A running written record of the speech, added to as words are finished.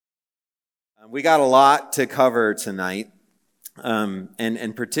We got a lot to cover tonight,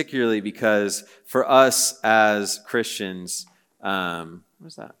 and particularly because for us as Christians, what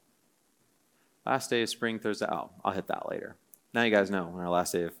is that? Last day of spring, Thursday. Oh, I'll hit that later. Now you guys know when our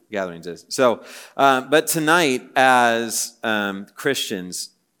last day of gatherings is. So, but tonight as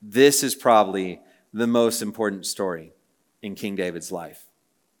Christians, this is probably the most important story in King David's life.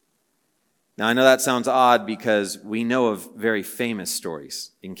 Now, I know that sounds odd because we know of very famous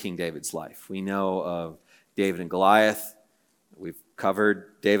stories in King David's life. We know of David and Goliath. We've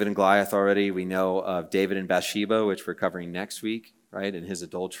covered David and Goliath already. We know of David and Bathsheba, which we're covering next week, right, and his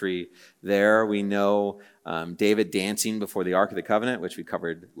adultery there. We know David dancing before the Ark of the Covenant, which we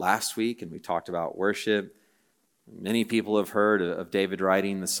covered last week, and we talked about worship. Many people have heard of David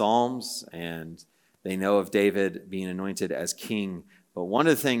writing the Psalms, and they know of David being anointed as king. But one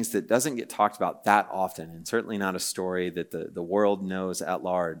of the things that doesn't get talked about that often, and certainly not a story that the world knows at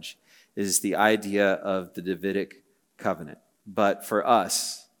large, is the idea of the Davidic Covenant. But for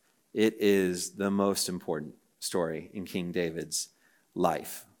us, it is the most important story in King David's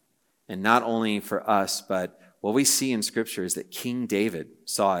life. And not only for us, but what we see in Scripture is that King David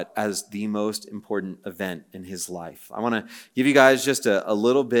saw it as the most important event in his life. I want to give you guys just a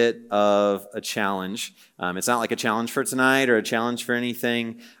little bit of a challenge. It's not like a challenge for tonight or a challenge for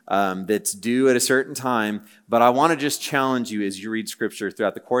anything that's due at a certain time, but I want to just challenge you as you read Scripture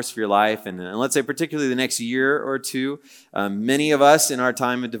throughout the course of your life, and let's say particularly the next year or two. Many of us in our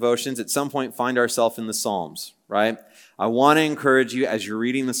time of devotions at some point find ourselves in the Psalms, right? I want to encourage you as you're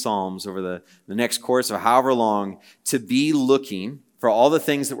reading the Psalms over the next course of however long to be looking for all the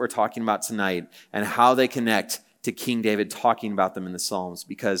things that we're talking about tonight and how they connect to King David talking about them in the Psalms.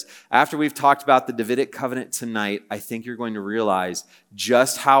 Because after we've talked about the Davidic Covenant tonight, I think you're going to realize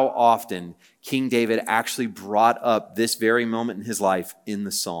just how often King David actually brought up this very moment in his life in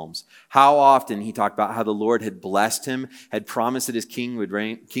the Psalms. How often he talked about how the Lord had blessed him, had promised that his kingdom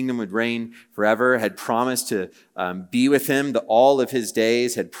would reign forever, had promised to be with him all of his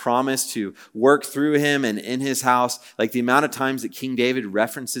days, had promised to work through him and in his house. Like the amount of times that King David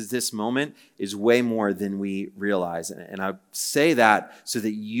references this moment is way more than we realize. And I say that so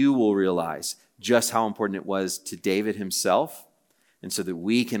that you will realize just how important it was to David himself, and so that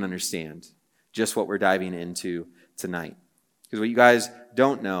we can understand just what we're diving into tonight. Because what you guys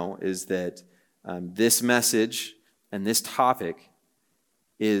don't know is that this message and this topic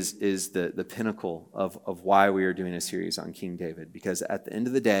is the pinnacle of why we are doing a series on King David. Because at the end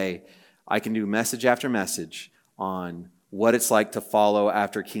of the day, I can do message after message on what it's like to follow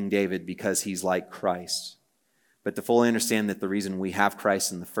after King David because he's like Christ. But to fully understand that the reason we have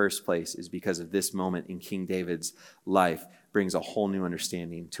Christ in the first place is because of this moment in King David's life brings a whole new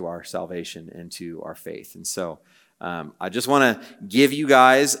understanding to our salvation and to our faith. And so I just want to give you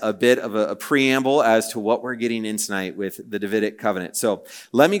guys a bit of a preamble as to what we're getting in tonight with the Davidic Covenant. So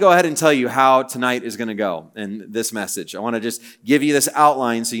let me go ahead and tell you how tonight is going to go in this message. I want to just give you this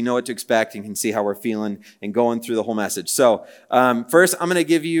outline so you know what to expect and can see how we're feeling and going through the whole message. So first, I'm going to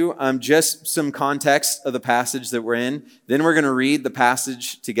give you just some context of the passage that we're in. Then we're going to read the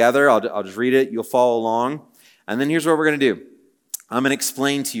passage together. I'll just read it. You'll follow along. And then here's what we're going to do. I'm going to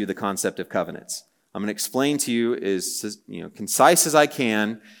explain to you the concept of covenants. I'm going to explain to you as concise as I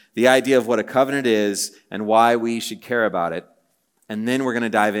can the idea of what a covenant is and why we should care about it. And then we're going to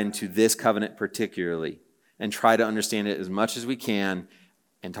dive into this covenant particularly and try to understand it as much as we can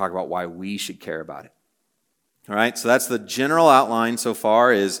and talk about why we should care about it. All right, so that's the general outline so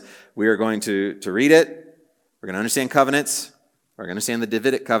far is we are going to read it. We're going to understand covenants. We're going to understand the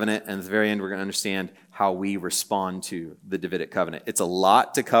Davidic Covenant, and at the very end, we're going to understand how we respond to the Davidic Covenant. It's a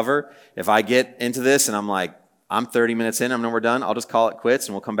lot to cover. If I get into this and I'm like, I'm 30 minutes in, we're done, I'll just call it quits,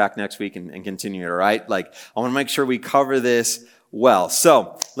 and we'll come back next week and continue it, all right? Like, I want to make sure we cover this well.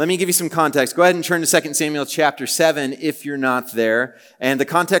 So, let me give you some context. Go ahead and turn to 2 Samuel chapter 7 if you're not there. And the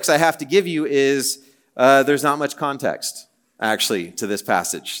context I have to give you is there's not much context, actually, to this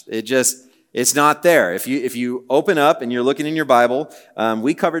passage. It's not there. If you open up and you're looking in your Bible,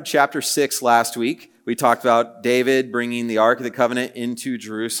 we covered chapter 6 last week. We talked about David bringing the Ark of the Covenant into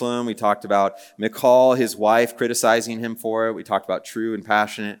Jerusalem. We talked about Michal, his wife, criticizing him for it. We talked about true and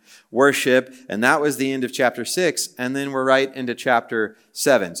passionate worship. And that was the end of chapter 6. And then we're right into chapter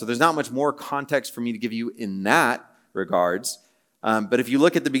 7. So there's not much more context for me to give you in that regards. But if you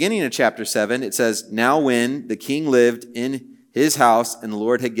look at the beginning of chapter 7, it says, "Now when the king lived in his house, and the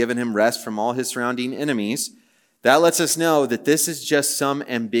Lord had given him rest from all his surrounding enemies," that lets us know that this is just some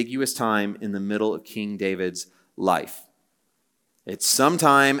ambiguous time in the middle of King David's life. It's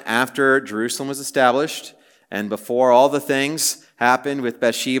sometime after Jerusalem was established and before all the things happened with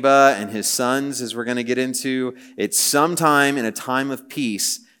Bathsheba and his sons, as we're going to get into. It's sometime in a time of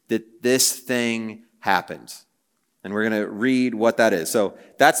peace that this thing happened. And we're going to read what that is. So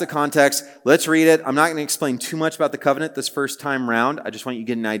that's the context. Let's read it. I'm not going to explain too much about the covenant this first time round. I just want you to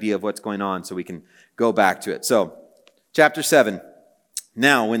get an idea of what's going on so we can go back to it. So, chapter 7.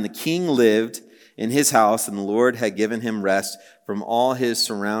 Now, when the king lived in his house and the Lord had given him rest from all his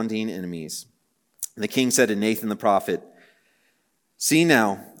surrounding enemies, the king said to Nathan the prophet, "See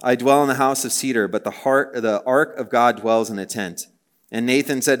now, I dwell in the house of cedar, but the ark of God dwells in a tent." And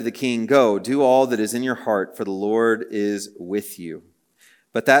Nathan said to the king, "Go, do all that is in your heart, for the Lord is with you."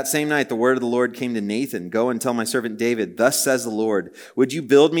 But that same night the word of the Lord came to Nathan, "Go and tell my servant David, thus says the Lord, would you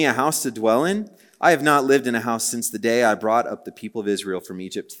build me a house to dwell in? I have not lived in a house since the day I brought up the people of Israel from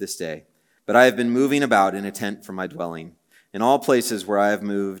Egypt to this day. But I have been moving about in a tent for my dwelling. In all places where I have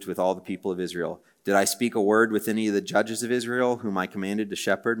moved with all the people of Israel, did I speak a word with any of the judges of Israel, whom I commanded to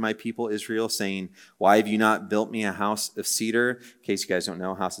shepherd my people Israel, saying, why have you not built me a house of cedar?" In case you guys don't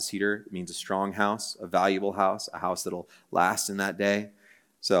know, house of cedar means a strong house, a valuable house, a house that'll last in that day.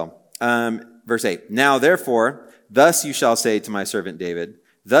 So, verse 8. "Now therefore, thus you shall say to my servant David,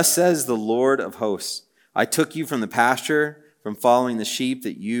 thus says the Lord of hosts, I took you from the pasture, from following the sheep,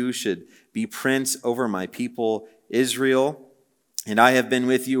 that you should be prince over my people Israel. And I have been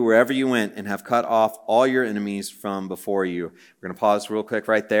with you wherever you went and have cut off all your enemies from before you." We're going to pause real quick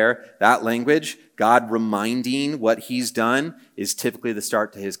right there. That language, God reminding what he's done, is typically the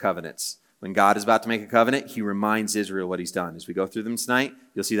start to his covenants. When God is about to make a covenant, he reminds Israel what he's done. As we go through them tonight,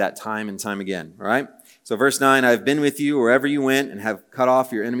 you'll see that time and time again. All right? So verse 9, "I have been with you wherever you went and have cut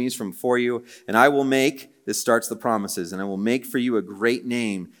off your enemies from before you. And I will make," this starts the promises, "and I will make for you a great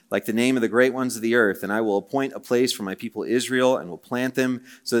name, like the name of the great ones of the earth. And I will appoint a place for my people Israel, and will plant them,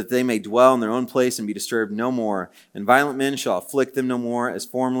 so that they may dwell in their own place and be disturbed no more. And violent men shall afflict them no more, as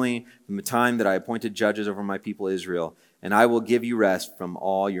formerly from the time that I appointed judges over my people Israel. And I will give you rest from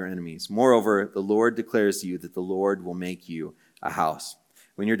all your enemies. Moreover, the Lord declares to you that the Lord will make you a house.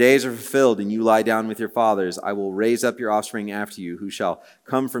 When your days are fulfilled and you lie down with your fathers, I will raise up your offspring after you, who shall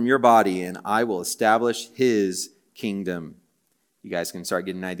come from your body, and I will establish his kingdom." You guys can start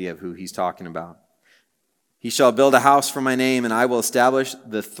getting an idea of who he's talking about. "He shall build a house for my name, and I will establish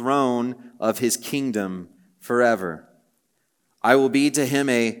the throne of his kingdom forever. I will be to him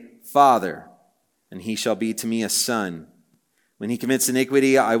a father, and he shall be to me a son. When he commits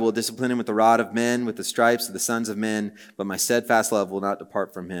iniquity, I will discipline him with the rod of men, with the stripes of the sons of men. But my steadfast love will not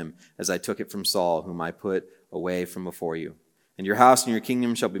depart from him, as I took it from Saul, whom I put away from before you. And your house and your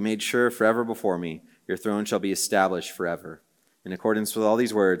kingdom shall be made sure forever before me. Your throne shall be established forever." In accordance with all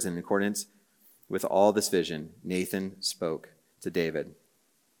these words, in accordance with all this vision, Nathan spoke to David.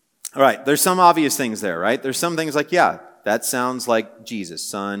 All right, there's some obvious things there, right? There's some things like, yeah, that sounds like Jesus,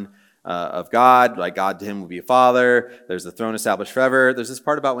 son of God, like God to him will be a father. There's the throne established forever. There's this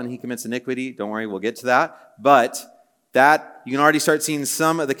part about when he commits iniquity. Don't worry, we'll get to that. But that, you can already start seeing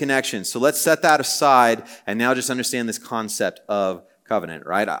some of the connections. So let's set that aside and now just understand this concept of covenant,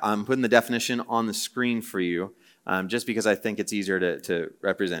 right? I'm putting the definition on the screen for you just because I think it's easier to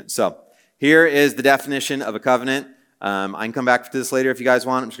represent. So here is the definition of a covenant. I can come back to this later if you guys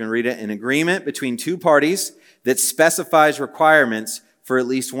want. I'm just going to read it. An agreement between two parties that specifies requirements for at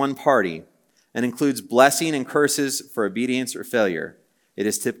least one party and includes blessing and curses for obedience or failure. It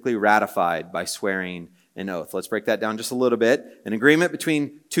is typically ratified by swearing an oath. Let's break that down just a little bit. An agreement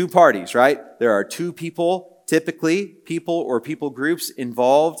between two parties, right? There are two people, typically people or people groups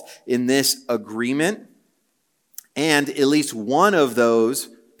involved in this agreement. And at least one of those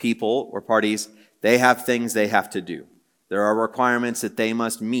people or parties, they have things they have to do. There are requirements that they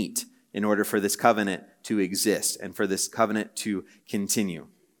must meet in order for this covenant to exist and for this covenant to continue.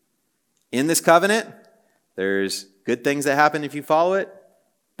 In this covenant, there's good things that happen if you follow it,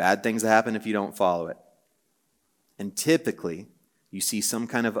 bad things that happen if you don't follow it. And typically, you see some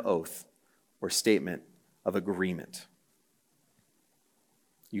kind of oath or statement of agreement.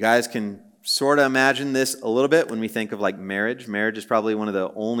 You guys can sort of imagine this a little bit when we think of like marriage. Marriage is probably one of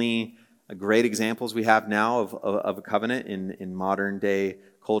the only great examples we have now of a covenant in modern day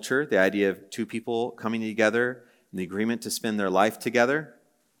culture. The idea of two people coming together in the agreement to spend their life together,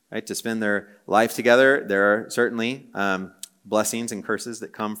 right? To spend their life together. There are certainly blessings and curses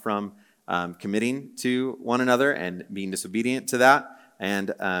that come from committing to one another and being disobedient to that.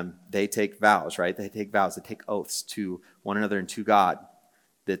 And they take vows, right? They take vows, they take oaths to one another and to God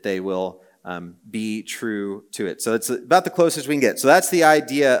that they will be true to it. So it's about the closest we can get. So that's the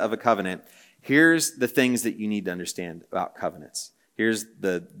idea of a covenant. Here's the things that you need to understand about covenants. Here's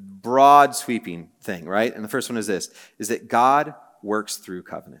the broad sweeping thing, right? And the first one is this, is that God works through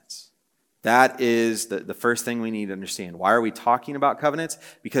covenants. That is the first thing we need to understand. Why are we talking about covenants?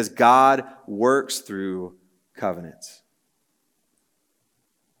 Because God works through covenants.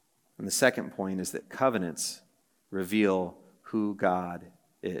 And the second point is that covenants reveal who God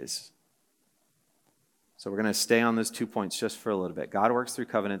is. So we're going to stay on those 2 points just for a little bit. God works through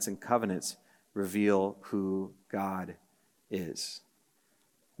covenants, and covenants reveal who God is.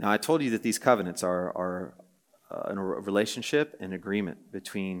 Now, I told you that these covenants are a relationship and agreement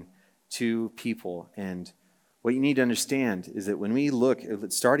between two people. And what you need to understand is that when we look,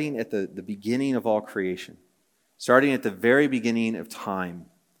 starting at the beginning of all creation, starting at the very beginning of time,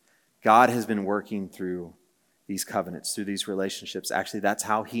 God has been working through these covenants, through these relationships. Actually, that's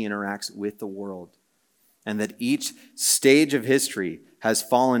how he interacts with the world. And that each stage of history has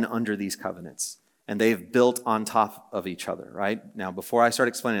fallen under these covenants. And they've built on top of each other, right? Now, before I start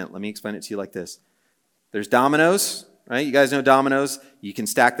explaining it, let me explain it to you like this. There's dominoes, right? You guys know dominoes. You can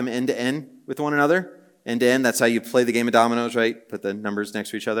stack them end to end with one another. End to end, that's how you play the game of dominoes, right? Put the numbers next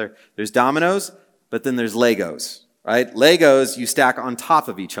to each other. There's dominoes, but then there's Legos, right? Legos you stack on top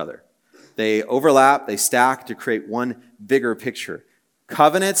of each other. They overlap, they stack to create one bigger picture.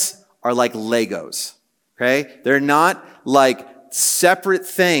 Covenants are like Legos, okay? They're not like separate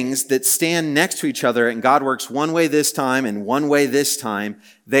things that stand next to each other and God works one way this time and one way this time.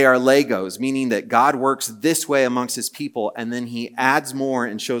 They are Legos, meaning that God works this way amongst his people and then he adds more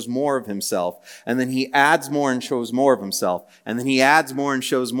and shows more of himself. And then he adds more and shows more of himself. And then he adds more and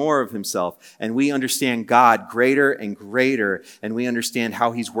shows more of himself. And we understand God greater and greater. And we understand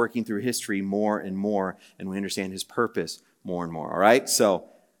how he's working through history more and more. And we understand his purpose more and more. All right? So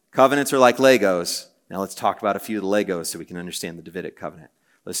covenants are like Legos. Now let's talk about a few of the Legos so we can understand the Davidic Covenant.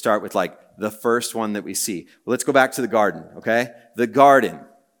 Let's start with the first one that we see. Well, let's go back to the garden, okay? The garden.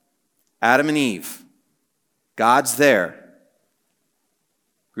 Adam and Eve. God's there.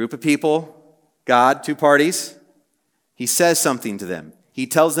 Group of people. God, two parties. He says something to them. He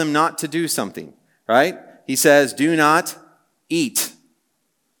tells them not to do something, right? He says, do not eat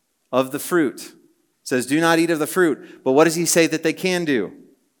of the fruit. He says, do not eat of the fruit. But what does he say that they can do?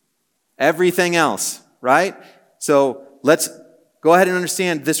 Everything else, right? So let's go ahead and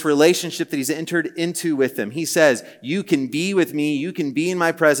understand this relationship that he's entered into with them. He says, you can be with me. You can be in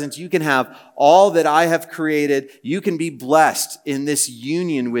my presence. You can have all that I have created. You can be blessed in this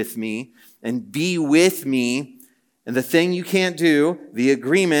union with me and be with me. And the thing you can't do, the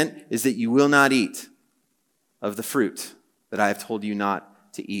agreement, is that you will not eat of the fruit that I have told you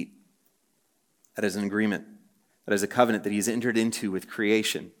not to eat. That is an agreement. That is a covenant that he's entered into with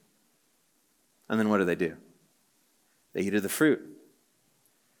creation. And then what do? They eat of the fruit,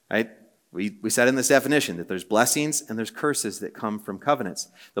 right? We said in this definition that there's blessings and there's curses that come from covenants.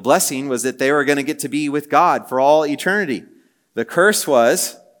 The blessing was that they were going to get to be with God for all eternity. The curse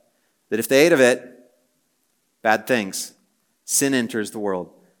was that if they ate of it, bad things. Sin enters the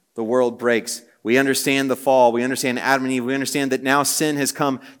world. The world breaks. We understand the fall. We understand Adam and Eve. We understand that now sin has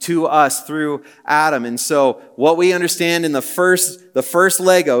come to us through Adam. And so what we understand in the first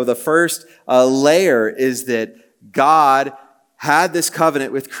Lego, the first layer is that God had this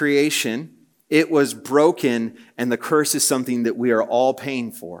covenant with creation. It was broken, and the curse is something that we are all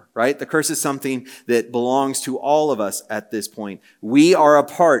paying for, right? The curse is something that belongs to all of us at this point. We are a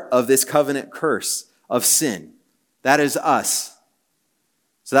part of this covenant curse of sin. That is us.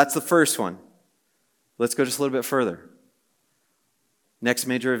 So that's the first one. Let's go just a little bit further. Next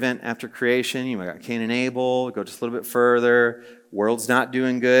major event after creation, you got Cain and Abel. Go just a little bit further. World's not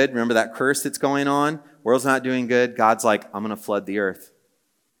doing good. Remember that curse that's going on? World's not doing good. God's like, I'm going to flood the earth.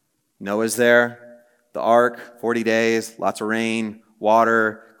 Noah's there. The ark, 40 days, lots of rain,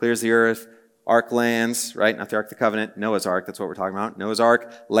 water, clears the earth. Ark lands, right? Not the Ark of the Covenant. Noah's ark, that's what we're talking about. Noah's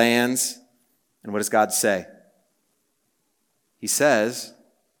ark lands. And what does God say? He says,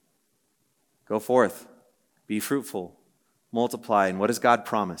 go forth. Be fruitful, multiply. And what does God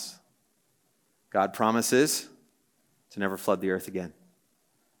promise? God promises to never flood the earth again.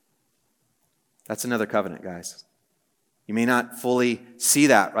 That's another covenant, guys. You may not fully see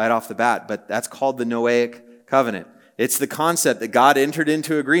that right off the bat, but that's called the Noahic covenant. It's the concept that God entered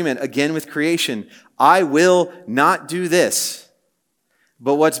into agreement again with creation. I will not do this.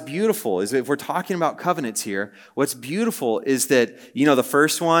 But what's beautiful is, if we're talking about covenants here, what's beautiful is that, the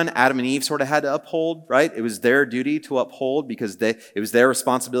first one, Adam and Eve sort of had to uphold, right? It was their duty to uphold because it was their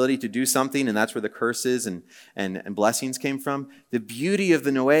responsibility to do something, and that's where the curses and blessings came from. The beauty of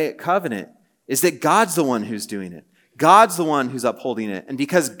the Noahic covenant is that God's the one who's doing it. God's the one who's upholding it. And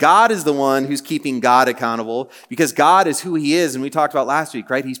because God is the one who's keeping God accountable, because God is who he is, and we talked about last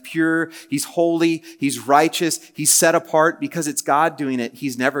week, right? He's pure, he's holy, he's righteous, he's set apart. Because it's God doing it,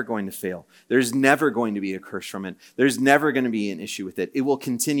 he's never going to fail. There's never going to be a curse from it. There's never going to be an issue with it. It will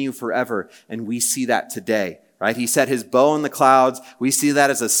continue forever, and we see that today, right? He set his bow in the clouds. We see that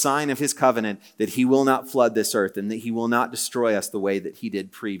as a sign of his covenant, that he will not flood this earth and that he will not destroy us the way that he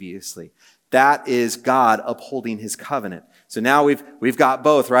did previously. That is God upholding his covenant. So now we've got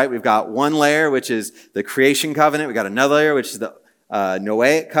both, right? We've got one layer, which is the creation covenant. We've got another layer, which is the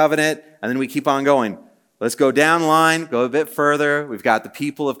Noahic covenant. And then we keep on going. Let's go down the line, go a bit further. We've got the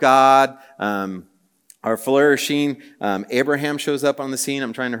people of God, are flourishing. Abraham shows up on the scene.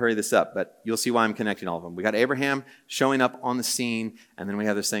 I'm trying to hurry this up, but you'll see why I'm connecting all of them. We got Abraham showing up on the scene, and then we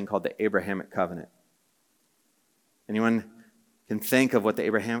have this thing called the Abrahamic covenant. Anyone can think of what the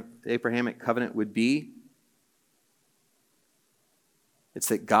Abrahamic covenant would be? It's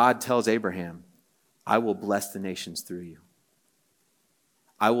that God tells Abraham, I will bless the nations through you.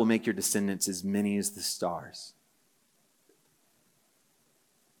 I will make your descendants as many as the stars.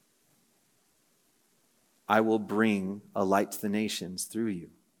 I will bring a light to the nations through you.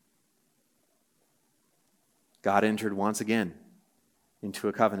 God entered once again into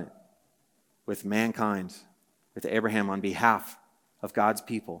a covenant with mankind, with Abraham on behalf of God's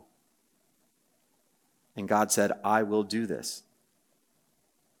people. And God said, I will do this.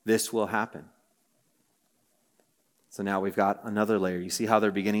 This will happen. So now we've got another layer. You see how they're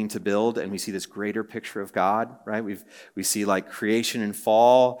beginning to build, and we see this greater picture of God, right? We see like creation and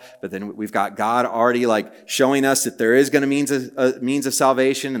fall, but then we've got God already like showing us that there is going to be means of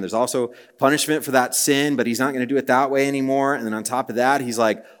salvation, and there's also punishment for that sin, but he's not going to do it that way anymore. And then on top of that, he's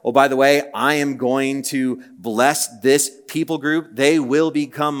like, oh, by the way, I am going to bless this people group. They will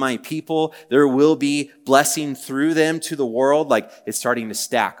become my people. There will be blessing through them to the world. Like it's starting to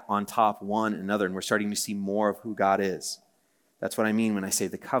stack on top one another, and we're starting to see more of who God is. That's what I mean when I say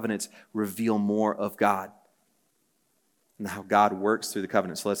the covenants reveal more of God and how God works through the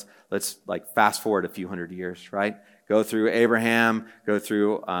covenant. So let's like fast forward a few hundred years, right? Go through Abraham, go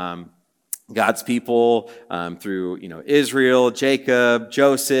through God's people, through Israel, Jacob,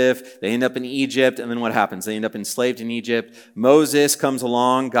 Joseph. They end up in Egypt, and then what happens? They end up enslaved in Egypt. Moses comes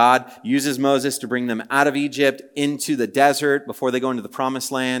along. God uses Moses to bring them out of Egypt into the desert before they go into the promised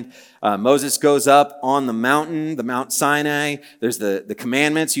land. Moses goes up on the mountain, the Mount Sinai. There's the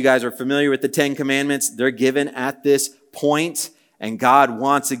commandments. You guys are familiar with the 10 commandments. They're given at this point, and God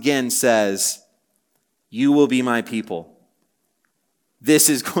once again says, you will be my people. This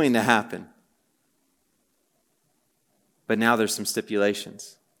is going to happen. But now there's some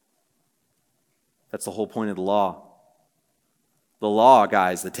stipulations. That's the whole point of the law. The law,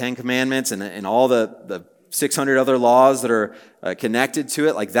 guys, the 10 commandments and all the 600 other laws that are connected to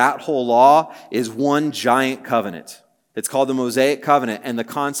it, like that whole law is one giant covenant. It's called the Mosaic Covenant, and the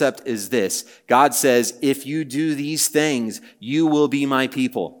concept is this. God says, if you do these things, you will be my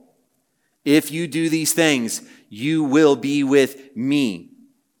people. If you do these things, you will be with me.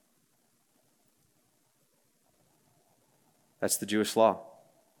 That's the Jewish law.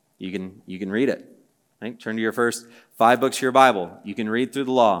 You can read it. Right? Turn to your first 5 books of your Bible. You can read through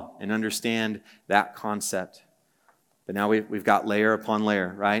the law and understand that concept. But now we've got layer upon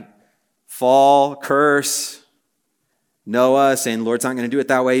layer, right? Fall, curse, Noah saying, Lord's not going to do it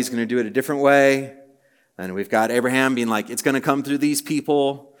that way. He's going to do it a different way. And we've got Abraham being like, it's going to come through these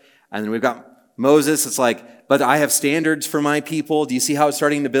people. And then we've got Moses. It's like, but I have standards for my people. Do you see how it's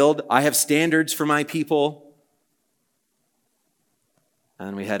starting to build? I have standards for my people.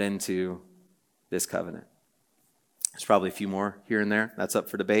 And we head into this covenant. There's probably a few more here and there. That's up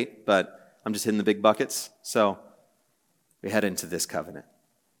for debate, but I'm just hitting the big buckets. So we head into this covenant,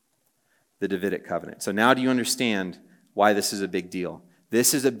 the Davidic covenant. So now do you understand why this is a big deal?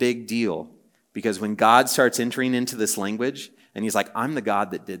 This is a big deal because when God starts entering into this language, and he's like, I'm the God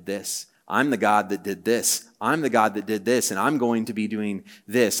that did this. I'm the God that did this. I'm the God that did this, and I'm going to be doing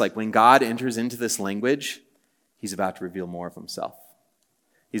this. Like when God enters into this language, he's about to reveal more of himself.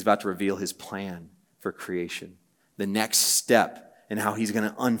 He's about to reveal his plan for creation, the next step in how he's going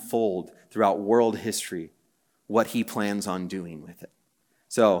to unfold throughout world history, what he plans on doing with it.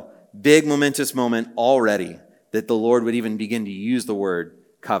 So, big momentous moment already that the Lord would even begin to use the word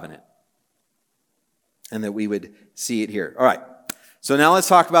covenant and that we would see it here. All right, so now let's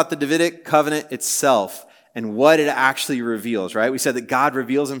talk about the Davidic covenant itself and what it actually reveals, right? We said that God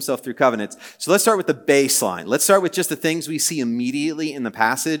reveals himself through covenants. So let's start with the baseline. Let's start with just the things we see immediately in the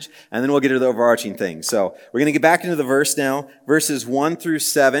passage, and then we'll get to the overarching things. So we're going to get back into the verse now, verses 1 through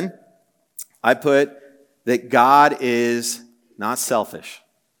 7. I put that God is not selfish.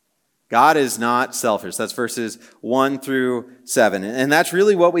 God is not selfish. That's verses 1 through 7. And that's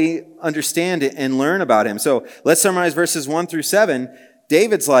really what we understand and learn about him. So let's summarize verses 1 through 7.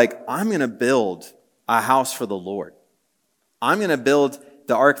 David's like, I'm going to build a house for the Lord. I'm going to build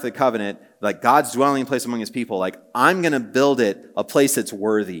the Ark of the Covenant, like God's dwelling place among his people. Like, I'm going to build it a place that's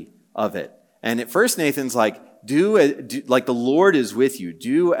worthy of it. And at first Nathan's like, do like the Lord is with you.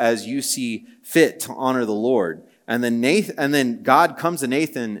 Do as you see fit to honor the Lord. And then God comes to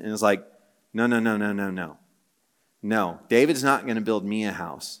Nathan and is like, no. No, David's not going to build me a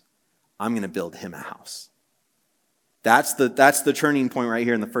house. I'm going to build him a house. That's the turning point right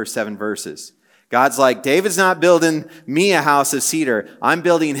here in the first 7 verses. God's like, David's not building me a house of cedar. I'm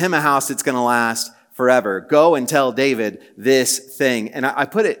building him a house that's going to last forever. Go and tell David this thing. And I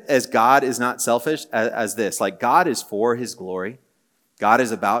put it as God is not selfish as this. Like, God is for his glory. God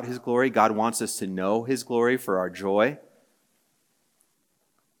is about his glory. God wants us to know his glory for our joy.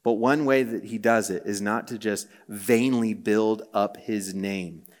 But one way that he does it is not to just vainly build up his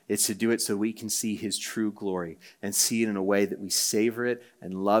name. It's to do it so we can see his true glory and see it in a way that we savor it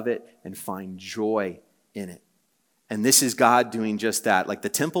and love it and find joy in it. And this is God doing just that. Like, the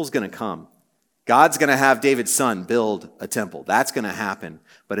temple's going to come. God's going to have David's son build a temple. That's going to happen.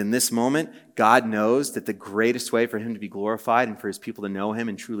 But in this moment, God knows that the greatest way for him to be glorified and for his people to know him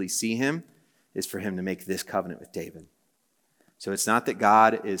and truly see him is for him to make this covenant with David. So it's not that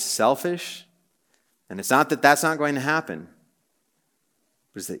God is selfish, and it's not that that's not going to happen,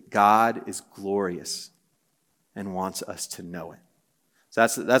 but it's that God is glorious and wants us to know it. So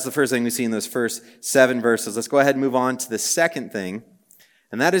that's the first thing we see in those first 7 verses. Let's go ahead and move on to the second thing.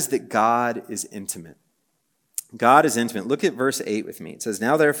 And that is that God is intimate. God is intimate. Look at verse 8 with me. It says,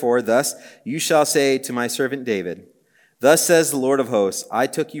 now therefore, thus you shall say to my servant David, thus says the Lord of hosts, I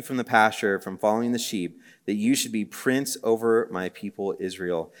took you from the pasture, from following the sheep, that you should be prince over my people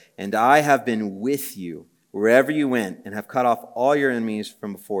Israel. And I have been with you wherever you went, and have cut off all your enemies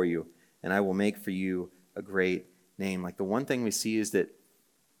from before you, and I will make for you a great name. Like, the one thing we see is that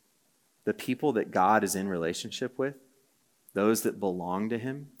the people that God is in relationship with, those that belong to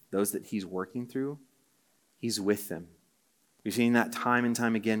him, those that he's working through, he's with them. We've seen that time and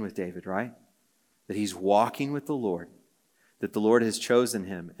time again with David, right? That he's walking with the Lord, that the Lord has chosen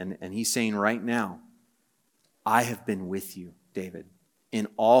him. And he's saying right now, I have been with you, David. In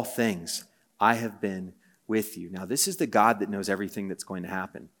all things, I have been with you. Now, this is the God that knows everything that's going to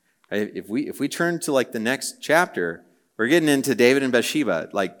happen. Right? If we turn to like the next chapter, we're getting into David and Bathsheba.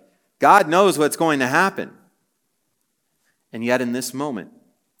 Like, God knows what's going to happen. And yet in this moment,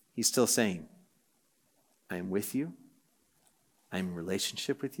 he's still saying, I am with you. I am in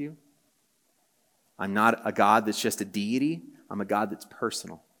relationship with you. I'm not a God that's just a deity. I'm a God that's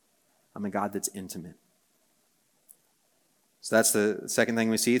personal. I'm a God that's intimate. So that's the second thing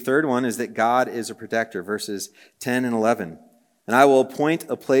we see. Third one is that God is a protector. Verses 10 and 11. And I will appoint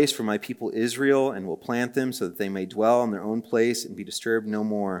a place for my people Israel, and will plant them so that they may dwell in their own place and be disturbed no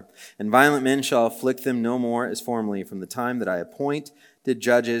more. And violent men shall afflict them no more as formerly, from the time that I appoint the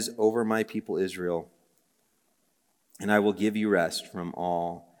judges over my people Israel. And I will give you rest from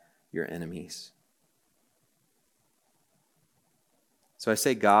all your enemies. So I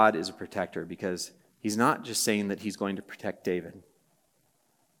say God is a protector because he's not just saying that he's going to protect David.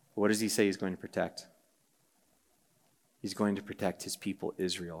 What does he say he's going to protect? He's going to protect his people,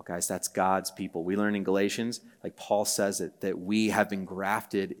 Israel. Guys, that's God's people. We learn in Galatians, like Paul says it, that we have been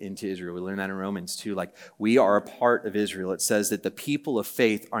grafted into Israel. We learn that in Romans too. Like, we are a part of Israel. It says that the people of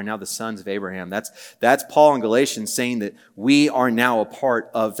faith are now the sons of Abraham. That's Paul in Galatians saying that we are now a part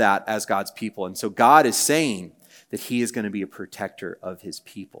of that as God's people. And so God is saying that he is going to be a protector of his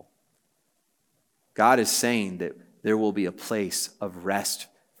people. God is saying that there will be a place of rest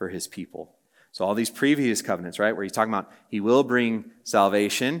for his people. So all these previous covenants, right, where he's talking about he will bring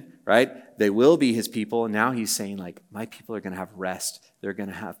salvation, right? They will be his people. And now he's saying, like, my people are going to have rest. They're going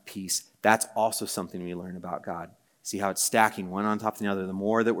to have peace. That's also something we learn about God. See how it's stacking one on top of the other. The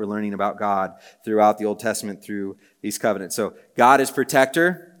more that we're learning about God throughout the Old Testament through these covenants. So God is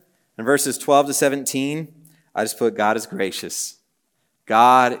protector. In verses 12 to 17, I just put God is gracious.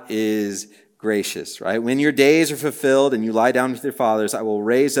 God is gracious, right? When your days are fulfilled and you lie down with your fathers, I will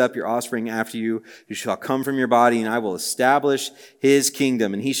raise up your offspring after you, who shall come from your body, and I will establish his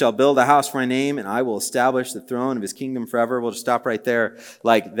kingdom. And he shall build a house for my name, and I will establish the throne of his kingdom forever. We'll just stop right there.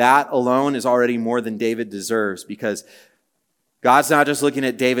 Like, that alone is already more than David deserves, because God's not just looking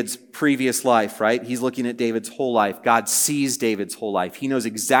at David's previous life, right? He's looking at David's whole life. God sees David's whole life. He knows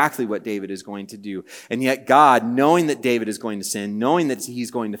exactly what David is going to do. And yet God, knowing that David is going to sin, knowing that he's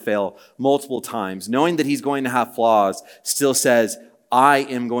going to fail multiple times, knowing that he's going to have flaws, still says, I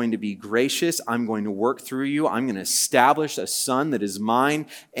am going to be gracious. I'm going to work through you. I'm going to establish a son that is mine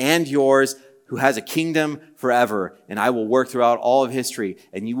and yours, who has a kingdom forever, and I will work throughout all of history,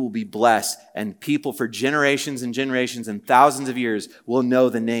 and you will be blessed, and people for generations and generations and thousands of years will know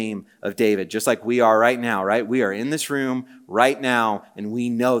the name of David, just like we are right now, right? We are in this room right now, and we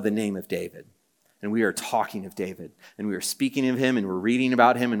know the name of David, and we are talking of David, and we are speaking of him, and we're reading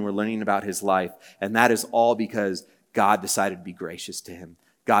about him, and we're learning about his life, and that is all because God decided to be gracious to him.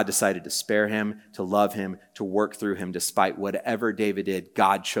 God decided to spare him, to love him, to work through him. Despite whatever David did,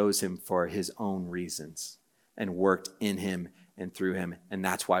 God chose him for his own reasons and worked in him and through him. And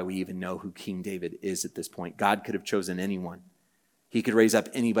that's why we even know who King David is at this point. God could have chosen anyone. He could raise up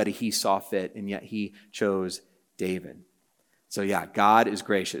anybody he saw fit, and yet he chose David. So yeah, God is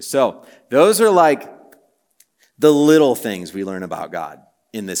gracious. So those are like the little things we learn about God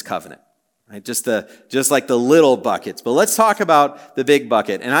in this covenant. Right? Just like the little buckets. But let's talk about the big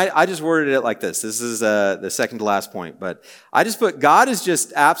bucket. And I just worded it like this. This is the second to last point. But I just put, God is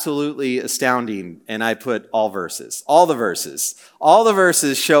just absolutely astounding. And I put all verses. All the verses. All the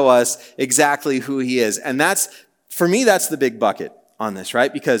verses show us exactly who he is. And that's, for me, that's the big bucket on this,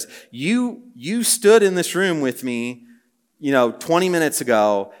 right? Because you stood in this room with me, 20 minutes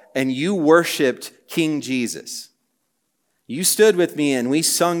ago, and you worshiped King Jesus. You stood with me and we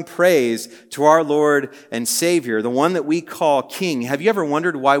sung praise to our Lord and Savior, the one that we call King. Have you ever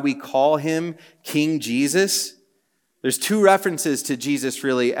wondered why we call him King Jesus? There's two references to Jesus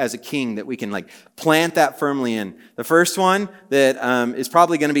really as a king that we can plant that firmly in. The first one that is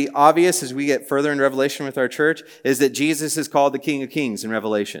probably going to be obvious as we get further into Revelation with our church is that Jesus is called the King of Kings in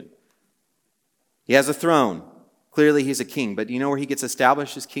Revelation. He has a throne. Clearly he's a king. But do you know where he gets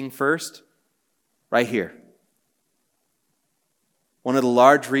established as king first? Right here. One of the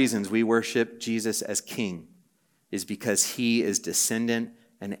large reasons we worship Jesus as king is because he is descendant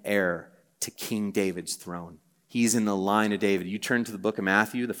and heir to King David's throne. He's in the line of David. You turn to the book of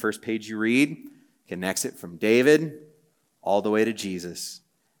Matthew, the first page you read connects it from David all the way to Jesus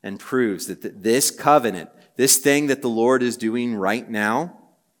and proves that this covenant, this thing that the Lord is doing right now,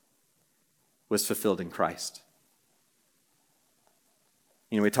 was fulfilled in Christ.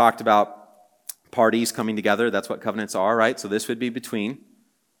 We talked about parties coming together. That's what covenants are, right? So this would be between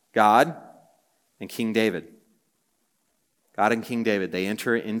God and King David. God and King David, they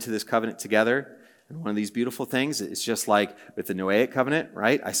enter into this covenant together. And one of these beautiful things, it's just like with the Noahic covenant,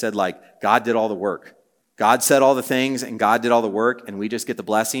 right? I said God did all the work. God said all the things and God did all the work, and we just get the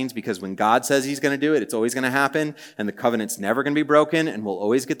blessings because when God says he's going to do it, it's always going to happen, and the covenant's never going to be broken, and we'll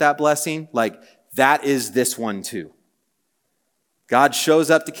always get that blessing. That is this one too. God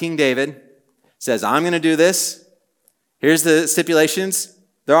shows up to King David, says, I'm going to do this. Here's the stipulations.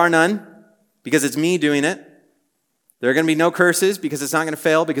 There are none because it's me doing it. There are going to be no curses because it's not going to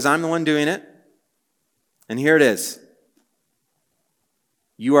fail because I'm the one doing it. And here it is.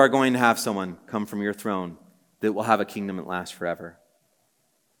 You are going to have someone come from your throne that will have a kingdom that lasts forever.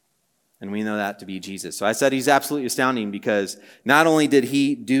 And we know that to be Jesus. So I said he's absolutely astounding because not only did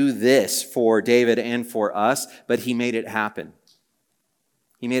he do this for David and for us, but he made it happen.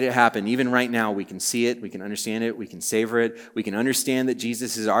 He made it happen. Even right now, we can see it, we can understand it, we can savor it. We can understand that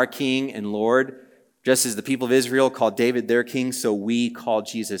Jesus is our King and Lord. Just as the people of Israel called David their king, so we call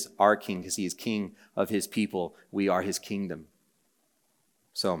Jesus our king because he is king of his people. We are his kingdom.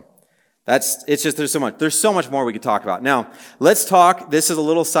 So there's so much more we could talk about. Now, let's talk, this is a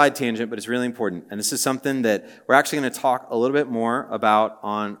little side tangent, but it's really important. And this is something that we're actually going to talk a little bit more about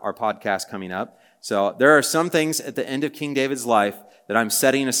on our podcast coming up. So there are some things at the end of King David's life that I'm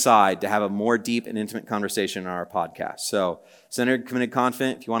setting aside to have a more deep and intimate conversation on our podcast. So Centered, Committed,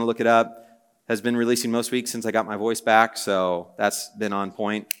 Confident, if you want to look it up, has been releasing most weeks since I got my voice back. So that's been on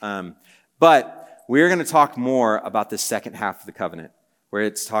point. But we're going to talk more about the second half of the covenant, where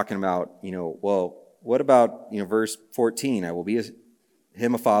it's talking about, what about, verse 14? I will be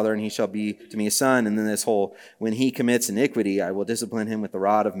him a father, and he shall be to me a son. And then this whole, when he commits iniquity, I will discipline him with the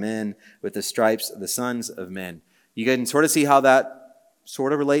rod of men, with the stripes of the sons of men. You can sort of see how that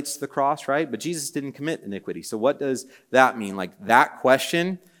sort of relates to the cross, right? But Jesus didn't commit iniquity. So what does that mean? That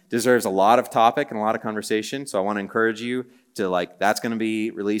question deserves a lot of topic and a lot of conversation. So I want to encourage you to that's going to be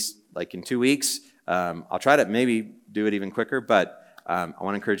released in 2 weeks. I'll try to maybe do it even quicker, but I want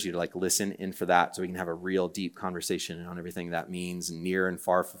to encourage you to listen in for that so we can have a real deep conversation on everything that means and near and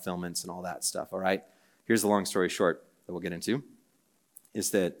far fulfillments and all that stuff. All right. Here's the long story short. that we'll get into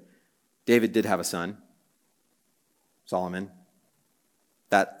is that David did have a son, Solomon.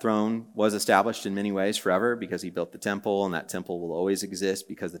 That throne was established in many ways forever because he built the temple, and that temple will always exist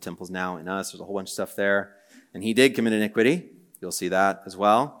because the temple's now in us. There's a whole bunch of stuff there. And he did commit iniquity. You'll see that as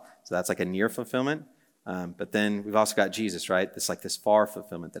well. So that's like a near fulfillment. But then we've also got Jesus, right? This far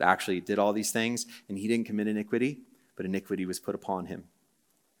fulfillment that actually did all these things, and he didn't commit iniquity, but iniquity was put upon him.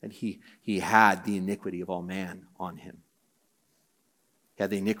 And he had the iniquity of all man on him. He had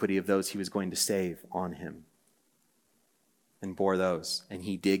the iniquity of those he was going to save on him, and bore those, and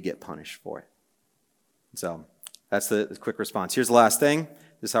he did get punished for it. So that's the quick response. Here's the last thing.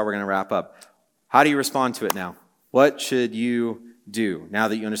 This is how we're going to wrap up. How do you respond to it now? What should you do now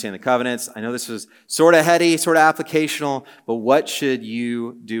that you understand the covenants? I know this was sort of heady, sort of applicational, but what should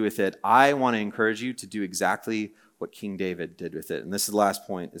you do with it? I want to encourage you to do exactly what King David did with it. And this is the last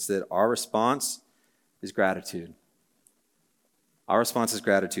point, is that our response is gratitude. Our response is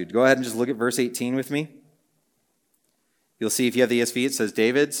gratitude. Go ahead and just look at verse 18 with me. You'll see if you have the ESV, it says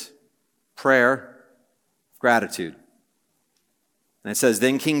David's prayer of gratitude. And it says,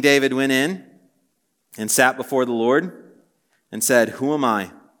 then King David went in and sat before the Lord and said, who am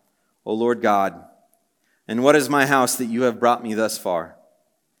I, O Lord God? And what is my house that you have brought me thus far?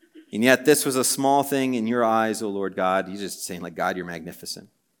 And yet this was a small thing in your eyes, O Lord God. He's just saying, like, God, you're magnificent.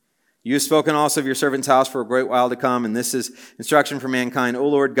 You have spoken also of your servant's house for a great while to come, and this is instruction for mankind, O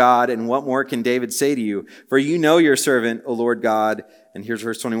Lord God, and what more can David say to you? For you know your servant, O Lord God. And here's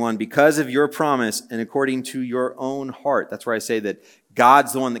verse 21, because of your promise and according to your own heart. That's where I say that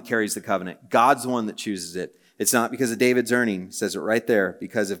God's the one that carries the covenant. God's the one that chooses it. It's not because of David's earning. It says it right there,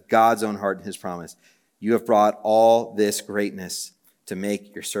 because of God's own heart and his promise. You have brought all this greatness to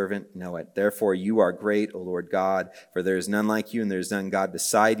make your servant know it. Therefore, you are great, O Lord God, for there is none like you, and there is none God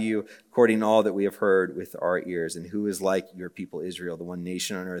beside you, according to all that we have heard with our ears. And who is like your people Israel, the one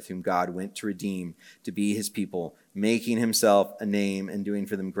nation on earth whom God went to redeem, to be his people, making himself a name and doing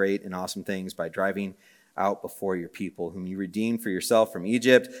for them great and awesome things by driving out before your people, whom you redeemed for yourself from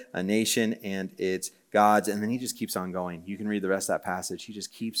Egypt, a nation and its gods. And then he just keeps on going. You can read the rest of that passage. He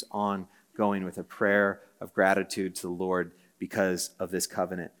just keeps on going with a prayer of gratitude to the Lord because of this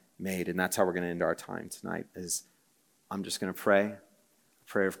covenant made. And that's how we're going to end our time tonight, is I'm just going to pray a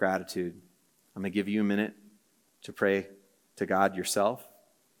prayer of gratitude. I'm going to give you a minute to pray to God yourself.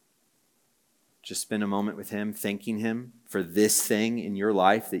 Just spend a moment with him, thanking him for this thing in your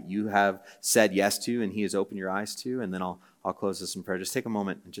life that you have said yes to and he has opened your eyes to. And then I'll close this in prayer. Just take a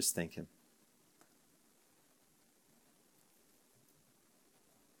moment and just thank him.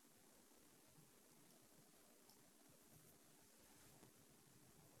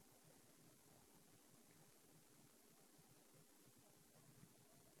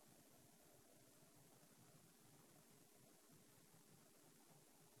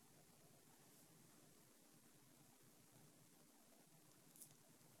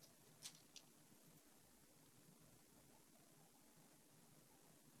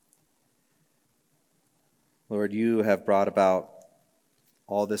 Lord, you have brought about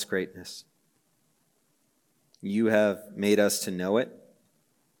all this greatness. You have made us to know it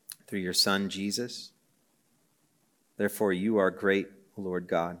through your Son, Jesus. Therefore, you are great, Lord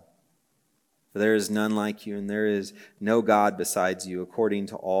God. For there is none like you, and there is no God besides you, according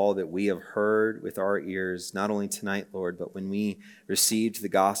to all that we have heard with our ears, not only tonight, Lord, but when we received the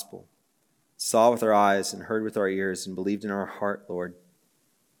gospel, saw with our eyes and heard with our ears and believed in our heart, Lord.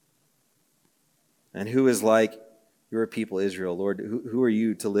 And who is like your people, Israel? Lord, who are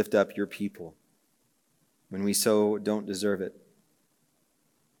you to lift up your people when we so don't deserve it?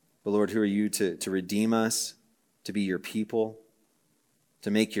 But Lord, who are you to redeem us, to be your people,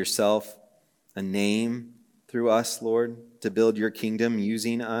 to make yourself a name through us, Lord, to build your kingdom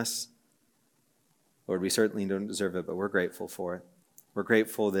using us? Lord, we certainly don't deserve it, but we're grateful for it. We're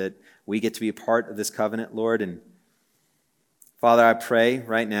grateful that we get to be a part of this covenant, Lord. And Father, I pray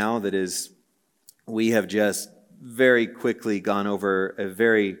right now that as we have just very quickly gone over a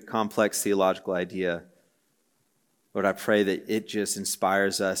very complex theological idea, Lord, I pray that it just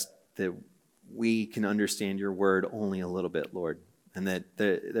inspires us that we can understand your word only a little bit, Lord, and that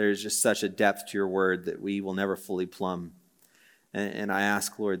there's just such a depth to your word that we will never fully plumb. And I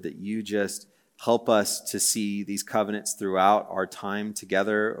ask, Lord, that you just help us to see these covenants throughout our time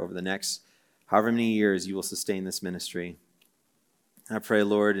together over the next however many years you will sustain this ministry. I pray,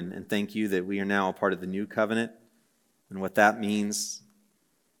 Lord, and thank you that we are now a part of the new covenant. And what that means,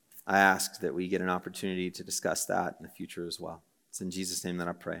 I ask that we get an opportunity to discuss that in the future as well. It's in Jesus' name that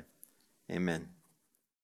I pray. Amen.